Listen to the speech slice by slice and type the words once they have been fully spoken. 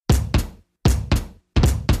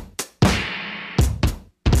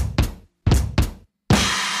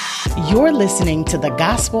You're listening to The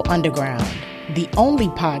Gospel Underground, the only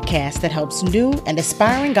podcast that helps new and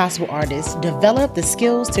aspiring gospel artists develop the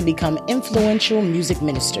skills to become influential music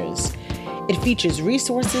ministers. It features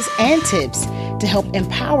resources and tips to help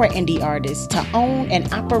empower indie artists to own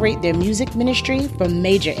and operate their music ministry for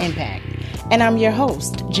major impact. And I'm your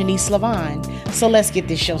host, Janice Lavon. So let's get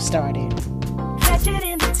this show started. Catch it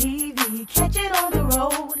in the TV, catch it on the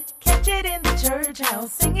road, catch it in the church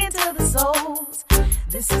house, singing to the souls.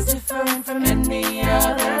 This is different from any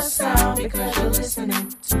other sound because you're listening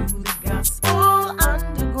to the Gospel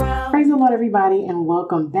Underground. Praise the Lord, everybody, and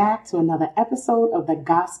welcome back to another episode of the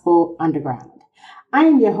Gospel Underground. I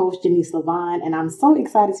am your host, Janice Lavon, and I'm so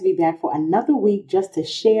excited to be back for another week just to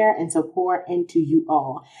share and to pour into you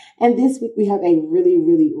all. And this week we have a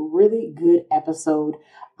really good episode.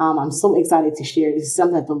 I'm so excited to share. This is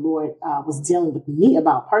something that the Lord was dealing with me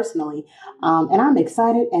about personally, and I'm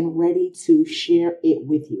excited and ready to share it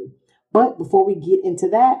with you. But before we get into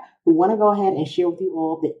that, we want to go ahead and share with you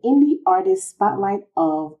all the Indie Artist Spotlight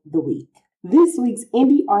of the Week. This week's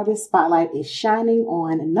Indie Artist Spotlight is shining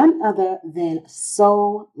on none other than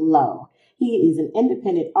Solo. He is an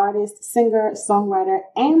independent artist, singer, songwriter,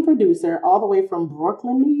 and producer all the way from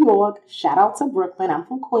Brooklyn, New York. Shout out to Brooklyn. I'm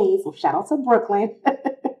from Queens, so shout out to Brooklyn.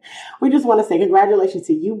 We just want to say congratulations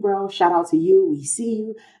to you, bro. Shout out to you. We see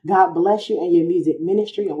you. God bless you and your music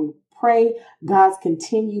ministry, and we pray God's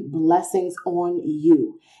continued blessings on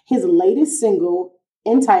you. His latest single,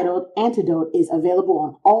 entitled Antidote, is available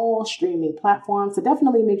on all streaming platforms, so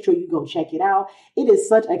definitely make sure you go check it out. It is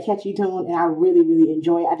such a catchy tune, and I really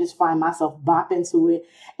enjoy it. I just find myself bopping to it,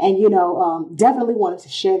 and definitely wanted to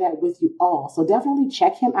share that with you all. So definitely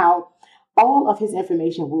check him out. All of his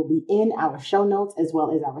information will be in our show notes, as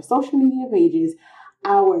well as our social media pages,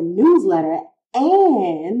 our newsletter.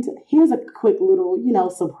 And here's a quick little,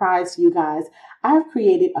 surprise to you guys. I've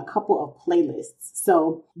created a couple of playlists.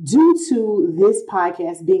 So due to this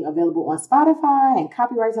podcast being available on Spotify and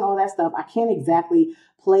copyrights and all that stuff, I can't exactly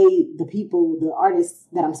play the artists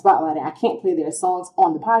that I'm spotlighting. I can't play their songs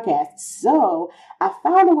on the podcast. So I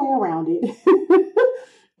found a way around it.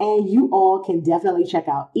 And you all can definitely check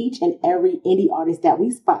out each and every indie artist that we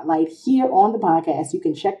spotlight here on the podcast. You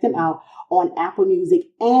can check them out on Apple Music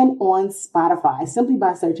and on Spotify simply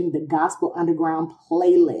by searching the Gospel Underground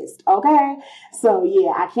playlist. Okay? So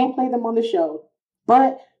yeah, I can't play them on the show,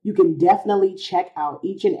 but you can definitely check out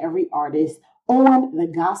each and every artist on the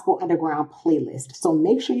Gospel Underground playlist. So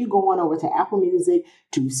make sure you go on over to Apple Music,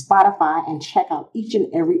 to Spotify, and check out each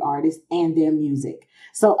and every artist and their music.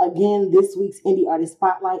 So again, this week's Indie Artist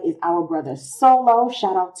Spotlight is our brother Solo.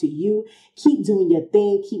 Shout out to you. Keep doing your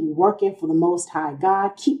thing. Keep working for the Most High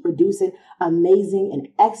God. Keep producing amazing and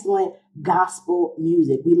excellent gospel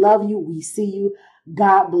music. We love you. We see you.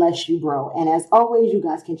 God bless you, bro. And as always, you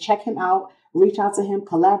guys can check him out, reach out to him,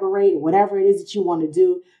 collaborate, whatever it is that you want to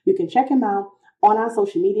do. You can check him out on our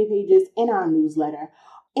social media pages, in our newsletter,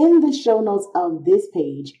 in the show notes of this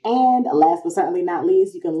page. And last but certainly not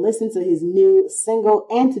least, you can listen to his new single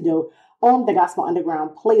Antidote on the Gospel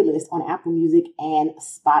Underground playlist on Apple Music and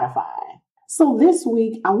Spotify. So this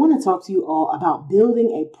week, I want to talk to you all about building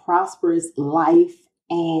a prosperous life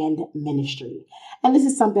and ministry. And this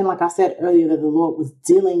is something, like I said earlier, that the Lord was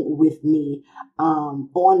dealing with me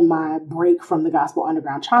on my break from the Gospel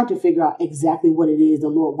Underground, trying to figure out exactly what it is the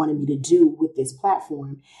Lord wanted me to do with this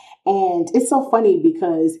platform. And it's so funny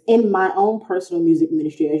because in my own personal music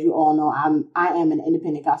ministry, as you all know, I am an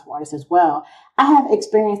independent gospel artist as well. I have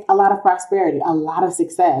experienced a lot of prosperity, a lot of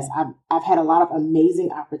success. I've had a lot of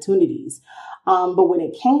amazing opportunities. But when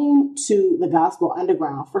it came to the Gospel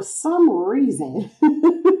Underground, for some reason,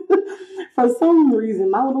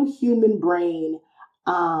 my little human brain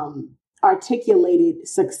articulated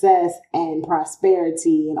success and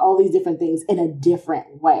prosperity and all these different things in a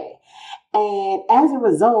different way. And as a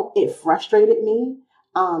result, it frustrated me.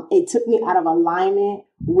 It took me out of alignment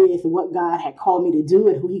with what God had called me to do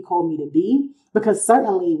and who he called me to be. Because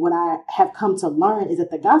certainly what I have come to learn is that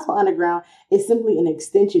the Gospel Underground is simply an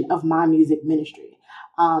extension of my music ministry.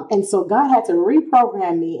 And so God had to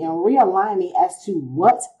reprogram me and realign me as to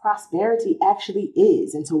what prosperity actually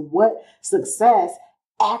is and to what success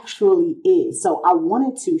actually is. So I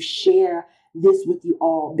wanted to share this with you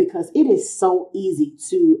all because it is so easy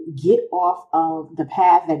to get off of the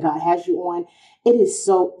path that God has you on. It is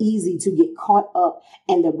so easy to get caught up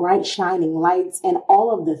in the bright shining lights and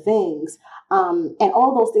all of the things. And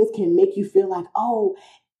all those things can make you feel like, oh,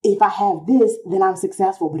 if I have this, then I'm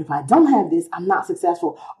successful. But if I don't have this, I'm not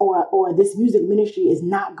successful. Or this music ministry is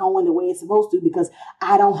not going the way it's supposed to because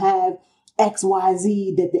I don't have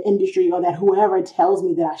XYZ that the industry or that whoever tells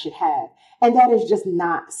me that I should have. And that is just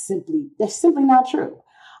that's simply not true.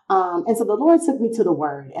 And so the Lord took me to the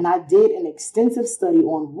word, and I did an extensive study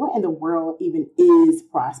on what in the world even is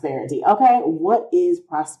prosperity. Okay. What is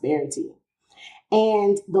prosperity?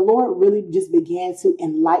 And the Lord really just began to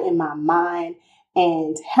enlighten my mind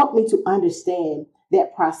and help me to understand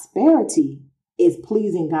that prosperity is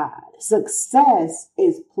pleasing God. Success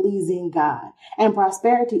is pleasing God. And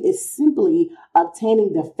prosperity is simply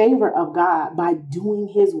obtaining the favor of God by doing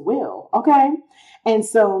his will. Okay. And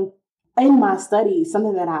so in my study,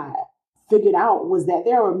 something that I figured out was that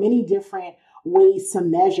there are many different ways to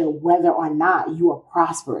measure whether or not you are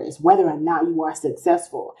prosperous, whether or not you are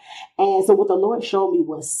successful. And so what the Lord showed me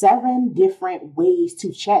was 7 different ways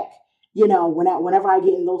to check. Whenever I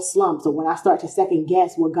get in those slumps, or when I start to second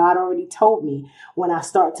guess what God already told me, when I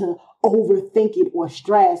start to overthink it or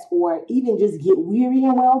stress, or even just get weary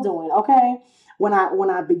and well doing. Okay. When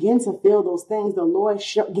I begin to feel those things, the Lord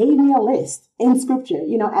gave me a list in scripture,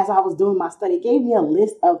 as I was doing my study, gave me a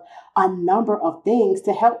list of a number of things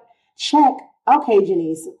to help check. Okay,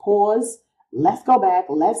 Janice, pause. Let's go back.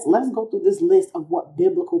 Let's go through this list of what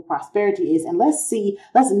biblical prosperity is. And let's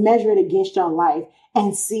measure it against your life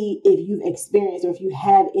and see if you've experienced or if you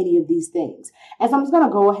have any of these things. And so I'm just going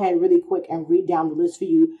to go ahead really quick and read down the list for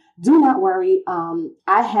you. Do not worry.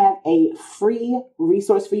 I have a free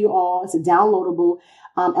resource for you all. It's a downloadable.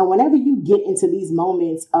 And whenever you get into these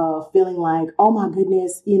moments of feeling like, oh my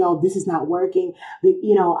goodness, this is not working.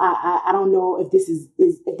 I don't know if this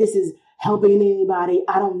is helping anybody.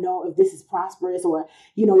 I don't know if this is prosperous, or,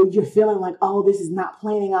 you're feeling like, oh, this is not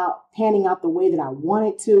panning out the way that I want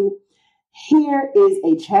it to. Here is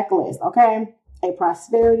a checklist, okay? A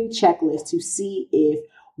prosperity checklist to see if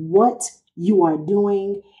what you are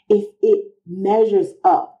doing, if it measures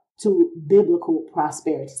up to biblical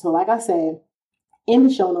prosperity. So like I said, in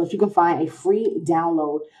the show notes, you can find a free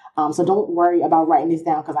download. So don't worry about writing this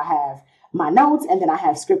down, because I have my notes and then I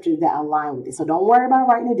have scriptures that align with it. So don't worry about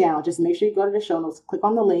writing it down. Just make sure you go to the show notes, click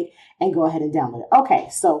on the link, and go ahead and download it. Okay,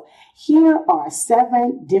 so here are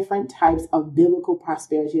 7 different types of biblical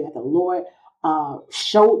prosperity that the Lord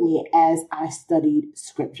showed me as I studied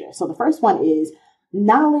scripture. So the first one is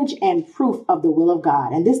knowledge and proof of the will of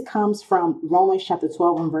God. And this comes from Romans chapter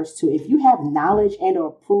 12 and verse 2. If you have knowledge and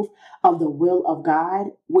or proof of the will of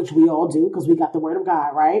God, which we all do because we got the word of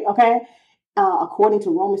God, right? Okay. According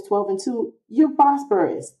to Romans 12 and 2, you're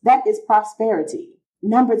prosperous. That is prosperity.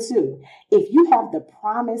 Number 2, if you have the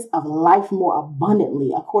promise of life more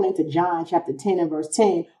abundantly, according to John chapter 10 and verse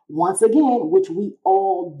 10, once again, which we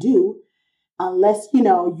all do, unless,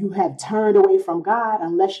 you have turned away from God,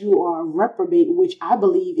 unless you are a reprobate, which I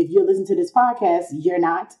believe if you're listening to this podcast, you're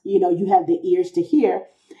not, you have the ears to hear.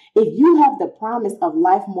 If you have the promise of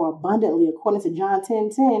life more abundantly, according to John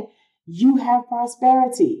 10:10, you have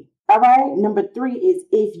prosperity. All right. Number 3 is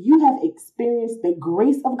if you have experienced the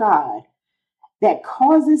grace of God that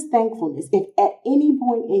causes thankfulness, if at any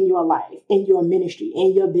point in your life, in your ministry,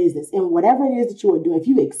 in your business, in whatever it is that you are doing, if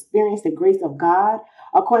you experience the grace of God,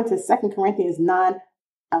 according to 2 Corinthians 9,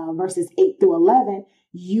 verses 8 through 11,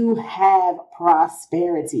 you have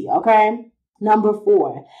prosperity. Okay. Number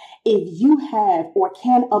 4, if you have or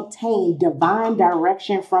can obtain divine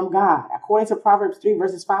direction from God, according to Proverbs 3,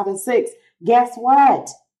 verses 5 and 6, guess what?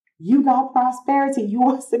 You got prosperity. You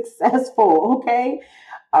are successful. Okay.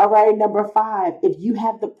 All right. Number 5, if you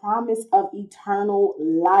have the promise of eternal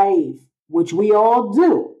life, which we all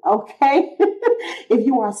do. Okay. if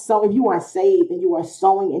you are saved and you are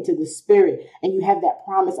sowing into the spirit and you have that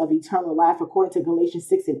promise of eternal life, according to Galatians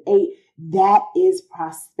 6 and 8, that is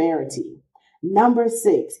prosperity. Number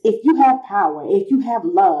 6, if you have power, if you have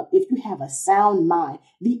love, if you have a sound mind,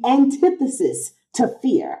 the antithesis to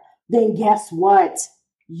fear, then guess what?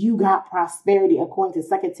 You got prosperity, according to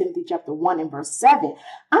 2 Timothy chapter 1 and verse 7.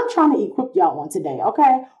 I'm trying to equip y'all on today,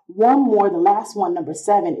 okay? One more, the last one, number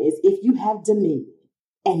 7, is if you have dominion.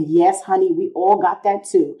 And yes, honey, we all got that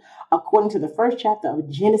too. According to the first chapter of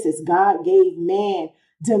Genesis, God gave man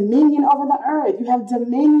dominion over the earth. You have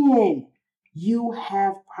dominion. You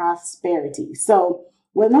have prosperity. So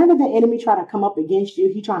whenever the enemy try to come up against you,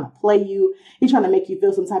 he trying to play you, he trying to make you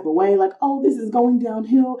feel some type of way, like, oh, this is going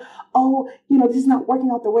downhill. Oh, this is not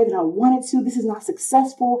working out the way that I wanted to. This is not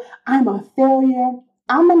successful. I'm a failure.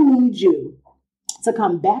 I'm going to need you to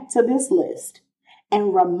come back to this list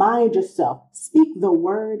and remind yourself, speak the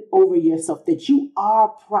word over yourself that you are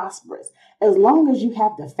prosperous. As long as you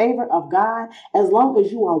have the favor of God, as long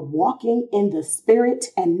as you are walking in the spirit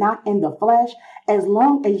and not in the flesh, as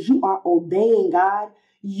long as you are obeying God,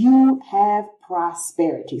 you have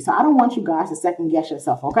prosperity. So I don't want you guys to second guess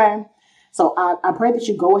yourself, okay? So I pray that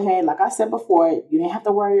you go ahead. Like I said before, you didn't have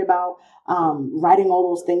to worry about writing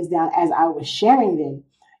all those things down as I was sharing them.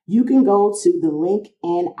 You can go to the link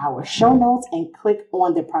in our show notes and click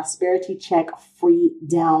on the Prosperity Check free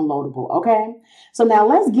downloadable. Okay. So now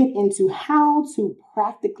let's get into how to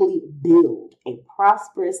practically build a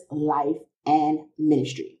prosperous life and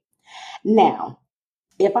ministry. Now,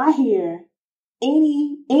 if I hear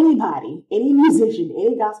anybody, any musician,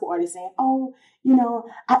 any gospel artist saying, "Oh,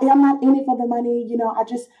 I'm not in it for the money.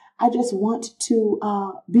 I just want to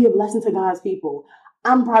be a blessing to God's people,"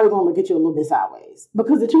 I'm probably going to look at you a little bit sideways,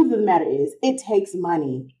 because the truth of the matter is it takes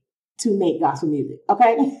money to make gospel music.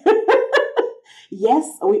 Okay.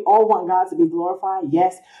 Yes, we all want God to be glorified.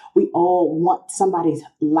 Yes, we all want somebody's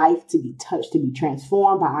life to be touched, to be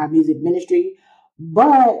transformed by our music ministry.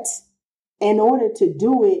 But in order to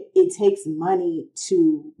do it, it takes money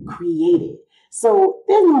to create it. So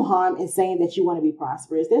there's no harm in saying that you want to be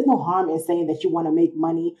prosperous. There's no harm in saying that you want to make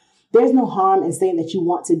money. There's no harm in saying that you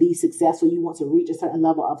want to be successful. You want to reach a certain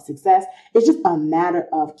level of success. It's just a matter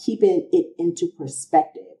of keeping it into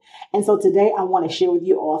perspective. And so today I want to share with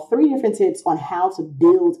you all 3 different tips on how to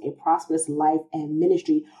build a prosperous life and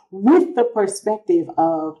ministry with the perspective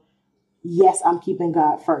of, yes, I'm keeping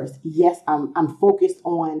God first. Yes, I'm focused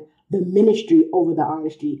on the ministry over the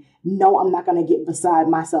artistry. No, I'm not going to get beside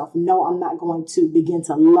myself. No, I'm not going to begin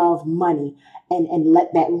to love money and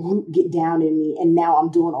let that root get down in me. And now I'm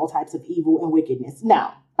doing all types of evil and wickedness.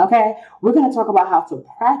 Now, okay, we're going to talk about how to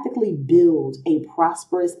practically build a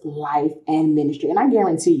prosperous life and ministry. And I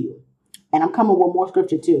guarantee you, and I'm coming with more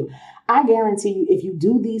scripture too, I guarantee you, if you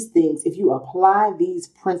do these things, if you apply these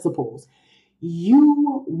principles,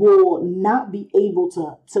 you will not be able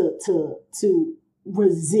to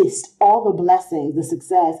resist all the blessings, the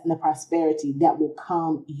success, and the prosperity that will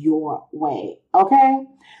come your way. Okay?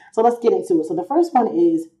 So let's get into it. So the first one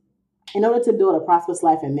is, in order to build a prosperous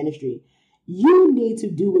life and ministry, you need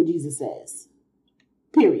to do what Jesus says.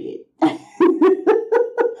 Period.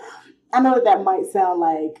 I know that might sound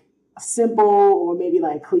like simple or maybe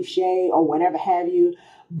like cliche or whatever have you,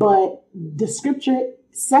 but the scripture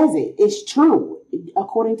says it. It's true.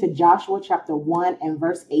 According to Joshua chapter 1 and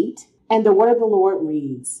verse 8, and the word of the Lord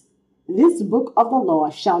reads, "This book of the law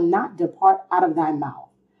shall not depart out of thy mouth,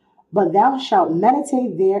 but thou shalt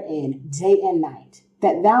meditate therein day and night,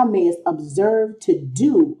 that thou mayest observe to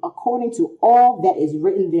do according to all that is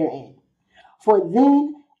written therein. For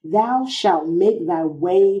then thou shalt make thy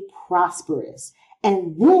way prosperous,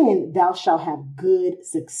 and then thou shalt have good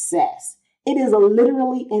success." It is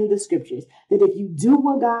literally in the scriptures that if you do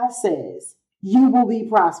what God says, you will be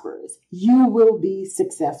prosperous. You will be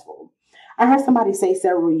successful. I heard somebody say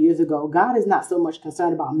several years ago, God is not so much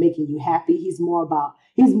concerned about making you happy. He's more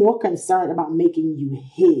concerned about making you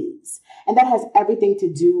his. And that has everything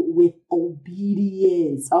to do with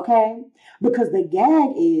obedience, okay? Because the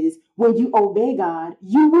gag is, when you obey God,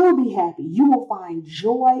 you will be happy. You will find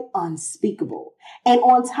joy unspeakable. And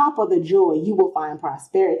on top of the joy, you will find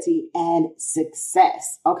prosperity and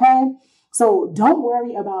success, okay? So don't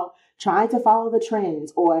worry about trying to follow the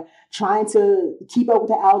trends or trying to keep up with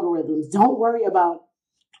the algorithms. Don't worry about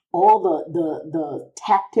all the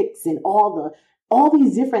tactics and all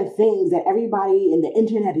these different things that everybody in the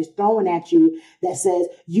internet is throwing at you that says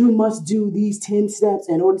you must do these 10 steps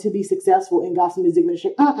in order to be successful in gospel music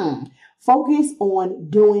ministry. Focus on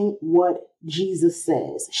doing what Jesus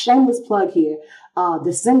says. Shameless plug here.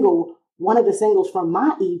 One of the singles from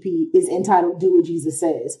my EP is entitled "Do What Jesus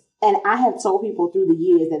Says." And I have told people through the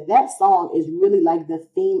years that song is really like the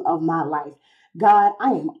theme of my life. God,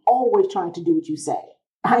 I am always trying to do what you say.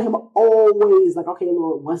 I am always like, okay,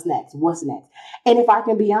 Lord, what's next? What's next? And if I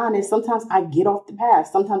can be honest, sometimes I get off the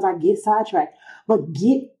path. Sometimes I get sidetracked, but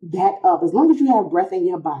get back up. As long as you have breath in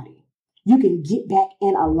your body, you can get back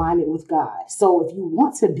in alignment with God. So if you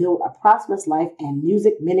want to build a prosperous life and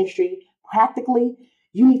music ministry practically,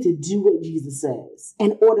 you need to do what Jesus says.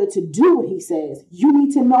 In order to do what he says, you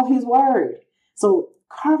need to know his word. So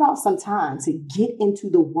carve out some time to get into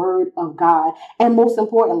the word of God. And most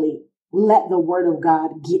importantly, let the word of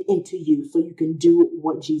God get into you so you can do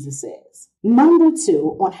what Jesus says. Number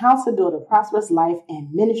 2 on how to build a prosperous life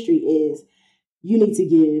and ministry is you need to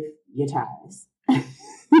give your tithes.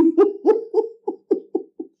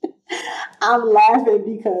 I'm laughing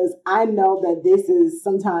because I know that this is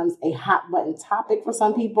sometimes a hot button topic for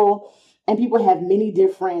some people, and people have many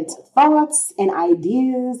different thoughts and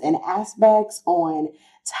ideas and aspects on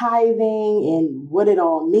tithing and what it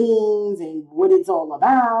all means and what it's all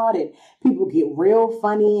about. And people get real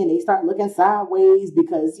funny and they start looking sideways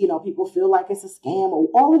because, people feel like it's a scam or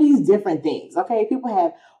all of these different things. Okay. People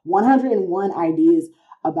have 101 ideas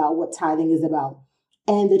about what tithing is about.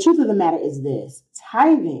 And the truth of the matter is this: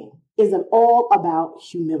 tithing is all about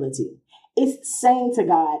humility. It's saying to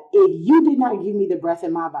God, if you did not give me the breath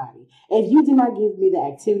in my body, if you did not give me the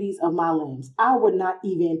activities of my limbs, I would not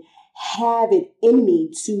even have it in me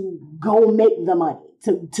to go make the money,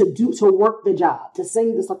 to work the job, to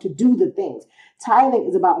sing the song, to do the things. Tithing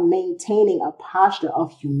is about maintaining a posture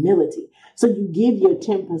of humility. So you give your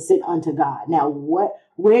 10% unto God. Now,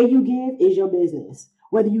 where you give is your business.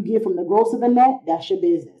 Whether you give from the gross of the net, that's your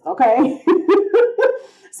business. Okay.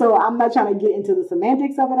 So I'm not trying to get into the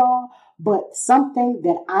semantics of it all, but something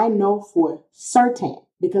that I know for certain,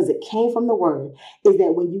 because it came from the word, is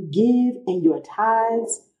that when you give in your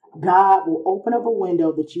tithes, God will open up a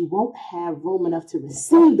window that you won't have room enough to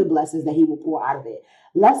receive the blessings that he will pour out of it.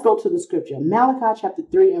 Let's go to the scripture. Malachi chapter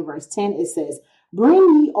 3 and verse 10, it says,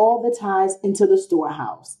 "Bring ye all the tithes into the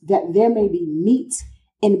storehouse, that there may be meat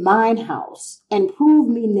in mine house, and prove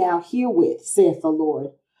me now herewith, saith the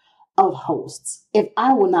Lord of hosts, if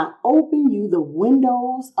I will not open you the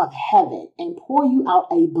windows of heaven and pour you out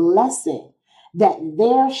a blessing, that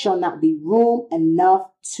there shall not be room enough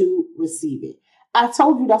to receive it." I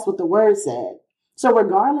told you that's what the word said. So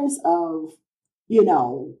regardless of,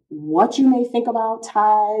 what you may think about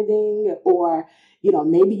tithing, or,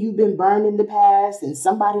 maybe you've been burned in the past and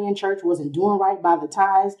somebody in church wasn't doing right by the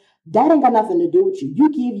tithes, that ain't got nothing to do with you. You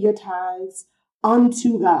give your tithes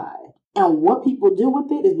unto God. And what people do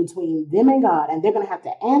with it is between them and God. And they're going to have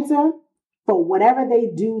to answer for whatever they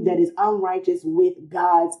do that is unrighteous with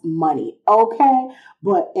God's money. Okay?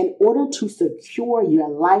 But in order to secure your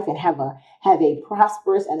life and have a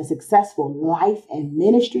prosperous and a successful life and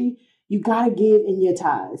ministry, you got to give in your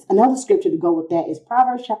tithes. Another scripture to go with that is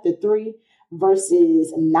Proverbs chapter 3,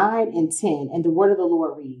 verses 9 and 10. And the word of the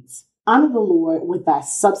Lord reads, "Honor the Lord with thy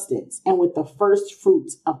substance and with the first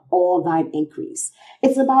fruits of all thine increase."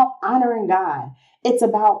 It's about honoring God. It's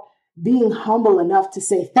about being humble enough to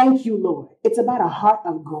say, "Thank you, Lord." It's about a heart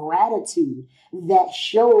of gratitude that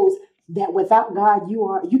shows that without God,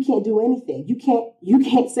 you can't do anything. You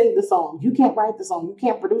can't sing the song. You can't write the song. You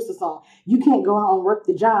can't produce the song. You can't go out and work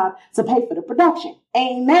the job to pay for the production.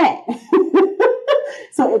 Amen.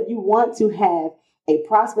 So if you want to have a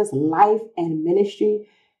prosperous life and ministry,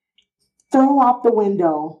 throw out the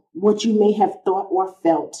window what you may have thought or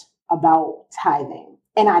felt about tithing.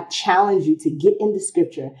 And I challenge you to get in the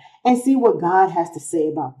scripture and see what God has to say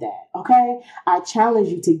about that. Okay? I challenge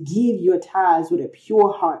you to give your tithes with a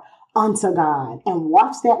pure heart unto God and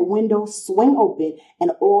watch that window swing open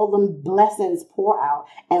and all the blessings pour out,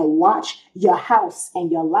 and watch your house and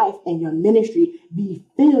your life and your ministry be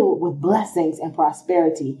filled with blessings and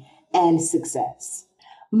prosperity and success.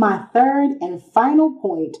 My third and final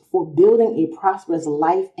point for building a prosperous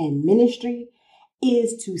life and ministry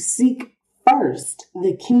is to seek first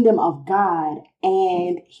the kingdom of God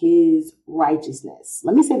and his righteousness.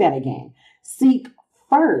 Let me say that again. Seek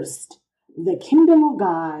first the kingdom of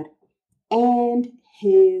God and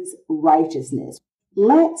his righteousness.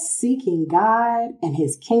 Let seeking God and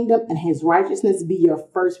his kingdom and his righteousness be your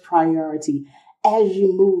first priority as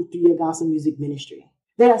you move through your gospel music ministry.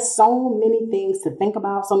 There are so many things to think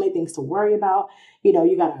about, so many things to worry about. You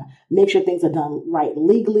got to make sure things are done right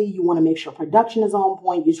legally. You want to make sure production is on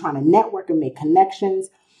point. You're trying to network and make connections.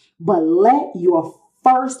 But let your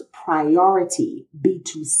first priority be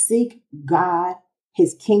to seek God,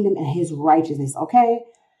 his kingdom, and his righteousness, okay?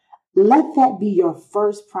 Let that be your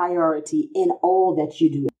first priority in all that you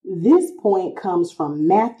do. This point comes from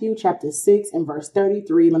Matthew chapter 6 and verse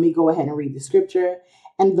 33. Let me go ahead and read the scripture.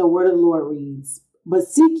 And the word of the Lord reads, "But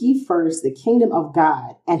seek ye first the kingdom of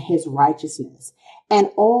God and his righteousness, and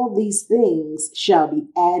all these things shall be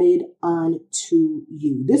added unto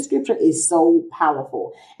you." This scripture is so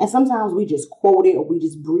powerful. And sometimes we just quote it or we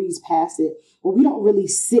just breeze past it, but we don't really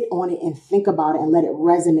sit on it and think about it and let it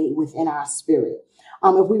resonate within our spirit.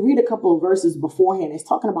 If we read a couple of verses beforehand, it's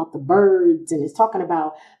talking about the birds and it's talking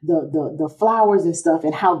about the flowers and stuff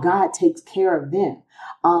and how God takes care of them.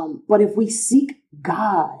 But if we seek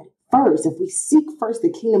God first, if we seek first the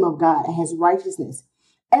kingdom of God and his righteousness,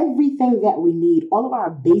 everything that we need, all of our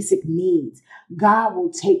basic needs, God will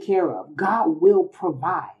take care of. God will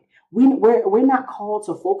provide. We're not called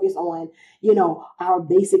to focus on, our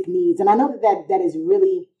basic needs. And I know that is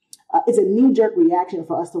really, it's a knee-jerk reaction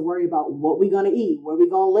for us to worry about what we're going to eat, where we're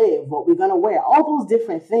going to live, what we're going to wear, all those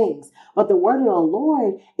different things. But the word of the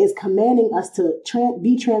Lord is commanding us to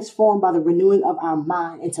be transformed by the renewing of our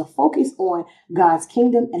mind and to focus on God's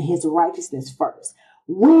kingdom and his righteousness first.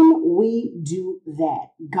 When we do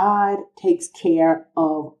that, God takes care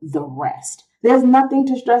of the rest. There's nothing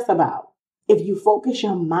to stress about. If you focus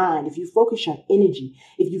your mind, if you focus your energy,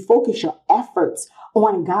 if you focus your efforts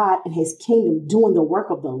on God and his kingdom, doing the work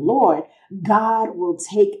of the Lord, God will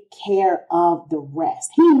take care of the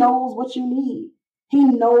rest. He knows what you need. He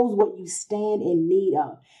knows what you stand in need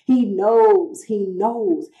of. He knows.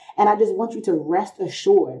 And I just want you to rest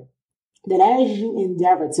assured that as you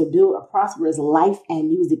endeavor to build a prosperous life and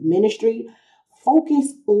music ministry,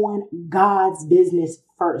 focus on God's business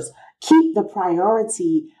first. Keep the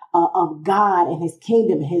priority of God and his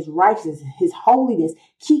kingdom, his righteousness, his holiness.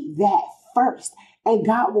 Keep that first, and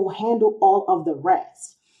God will handle all of the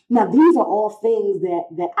rest. Now, these are all things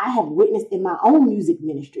that I have witnessed in my own music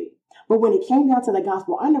ministry. But when it came down to the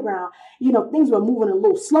Gospel Underground, things were moving a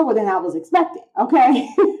little slower than I was expecting, okay?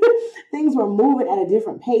 Things were moving at a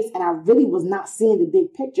different pace, and I really was not seeing the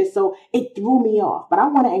big picture, so it threw me off. But I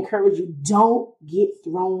want to encourage you, don't get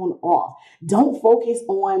thrown off. Don't focus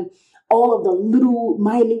on all of the little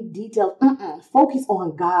minute details. Focus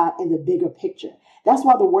on God and the bigger picture. That's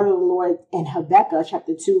why the word of the Lord in Habakkuk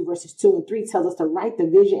chapter 2, verses 2 and 3 tells us to write the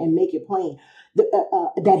vision and make it plain,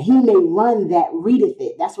 that he may run that readeth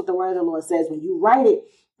it. That's what the word of the Lord says. When you write it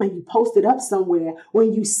and you post it up somewhere,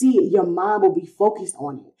 when you see it, your mind will be focused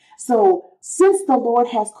on it. So since the Lord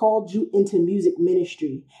has called you into music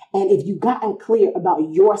ministry, and if you've gotten clear about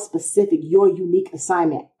your unique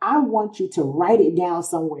assignment, I want you to write it down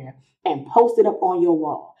somewhere and post it up on your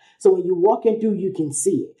wall. So when you're walking through, you can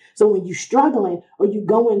see it. So when you're struggling or you're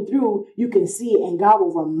going through, you can see it, and God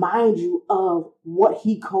will remind you of what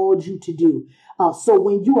he called you to do. So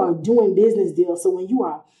when you are doing business deals, so when you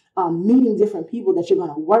are meeting different people that you're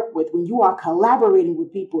going to work with, when you are collaborating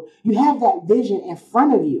with people, you have that vision in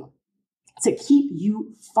front of you to keep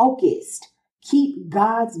you focused. Keep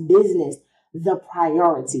God's business the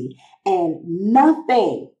priority, and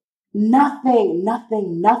nothing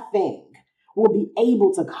will be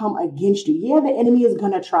able to come against you. Yeah, the enemy is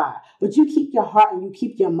going to try, but you keep your heart and you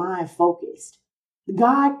keep your mind focused.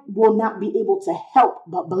 God will not be able to help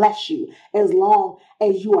but bless you as long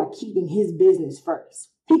as you are keeping his business first.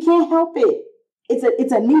 He can't help it.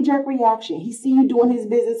 It's a knee-jerk reaction. He see you doing his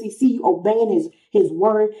business. He see you obeying his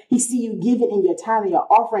word. He see you giving in your time and your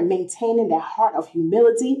offering, maintaining that heart of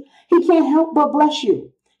humility. He can't help but bless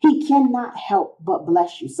you. He cannot help but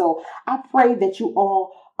bless you. So I pray that you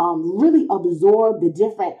all really absorb the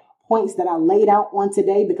different points that I laid out on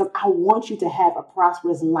today, because I want you to have a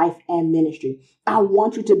prosperous life and ministry. I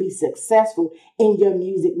want you to be successful in your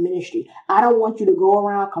music ministry. I don't want you to go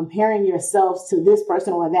around comparing yourselves to this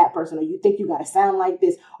person or that person, or you think you got to sound like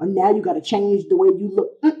this, or now you got to change the way you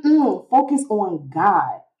look. Focus on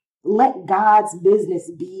God. Let God's business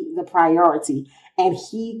be the priority, and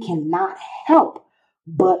he cannot help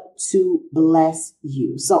but to bless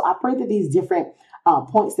you. So I pray that these different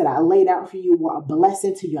points that I laid out for you were a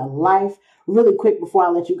blessing to your life. Really quick, before I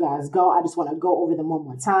let you guys go, I just want to go over them one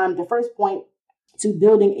more time. The first point to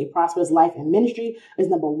building a prosperous life and ministry is,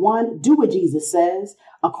 number one, do what Jesus says,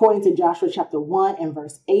 according to Joshua chapter 1 and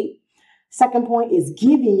verse 8. Second point is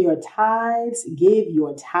giving your tithes. Give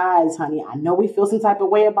your tithes, honey. I know we feel some type of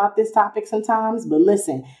way about this topic sometimes, but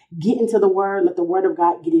listen, get into the word. Let the word of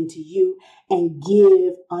God get into you and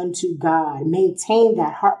give unto God. Maintain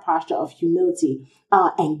that heart posture of humility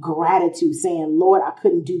and gratitude, saying, Lord, I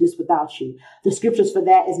couldn't do this without you. The scriptures for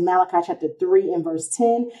that is Malachi chapter 3 and verse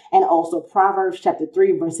 10, and also Proverbs chapter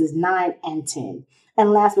 3 verses 9 and 10.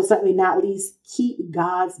 And last but certainly not least, keep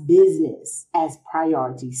God's business as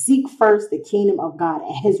priority. Seek first the kingdom of God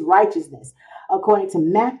and his righteousness, according to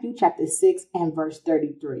Matthew chapter 6 and verse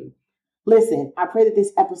 33. Listen, I pray that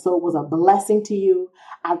this episode was a blessing to you.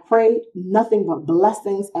 I pray nothing but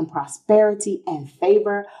blessings and prosperity and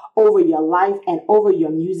favor over your life and over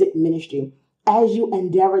your music ministry. As you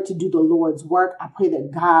endeavor to do the Lord's work, I pray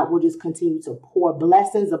that God will just continue to pour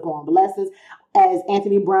blessings upon blessings. As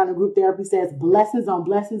Anthony Brown in Group Therapy says, blessings on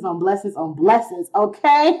blessings on blessings on blessings.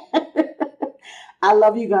 Okay? I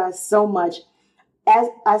love you guys so much. As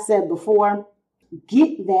I said before,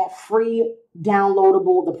 get that free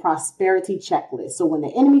downloadable, the prosperity checklist. So when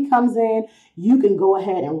the enemy comes in, you can go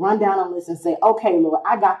ahead and run down a list and say, okay, Lord,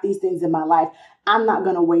 I got these things in my life. I'm not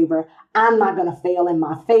going to waver. I'm not going to fail in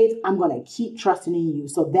my faith. I'm going to keep trusting in you.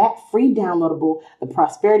 So that free downloadable, the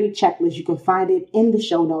prosperity checklist, you can find it in the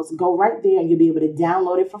show notes. Go right there and you'll be able to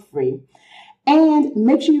download it for free. And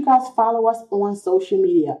make sure you guys follow us on social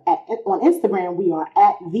media. On Instagram, we are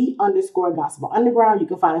at @the_gospel underground. You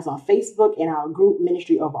can find us on Facebook in our group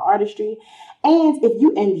Ministry Over Artistry. And if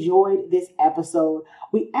you enjoyed this episode,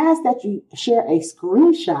 we ask that you share a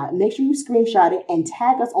screenshot. Make sure you screenshot it and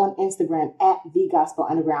tag us on Instagram at @the_gospel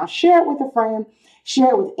underground. Share it with a friend.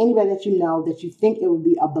 Share it with anybody that you know that you think it would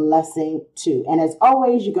be a blessing to. And as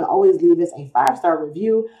always, you can always leave us a 5-star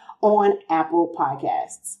review on Apple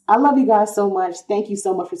Podcasts. I love you guys so much. Thank you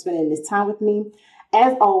so much for spending this time with me.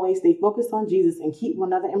 As always, stay focused on Jesus and keep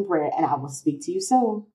one another in prayer, and I will speak to you soon.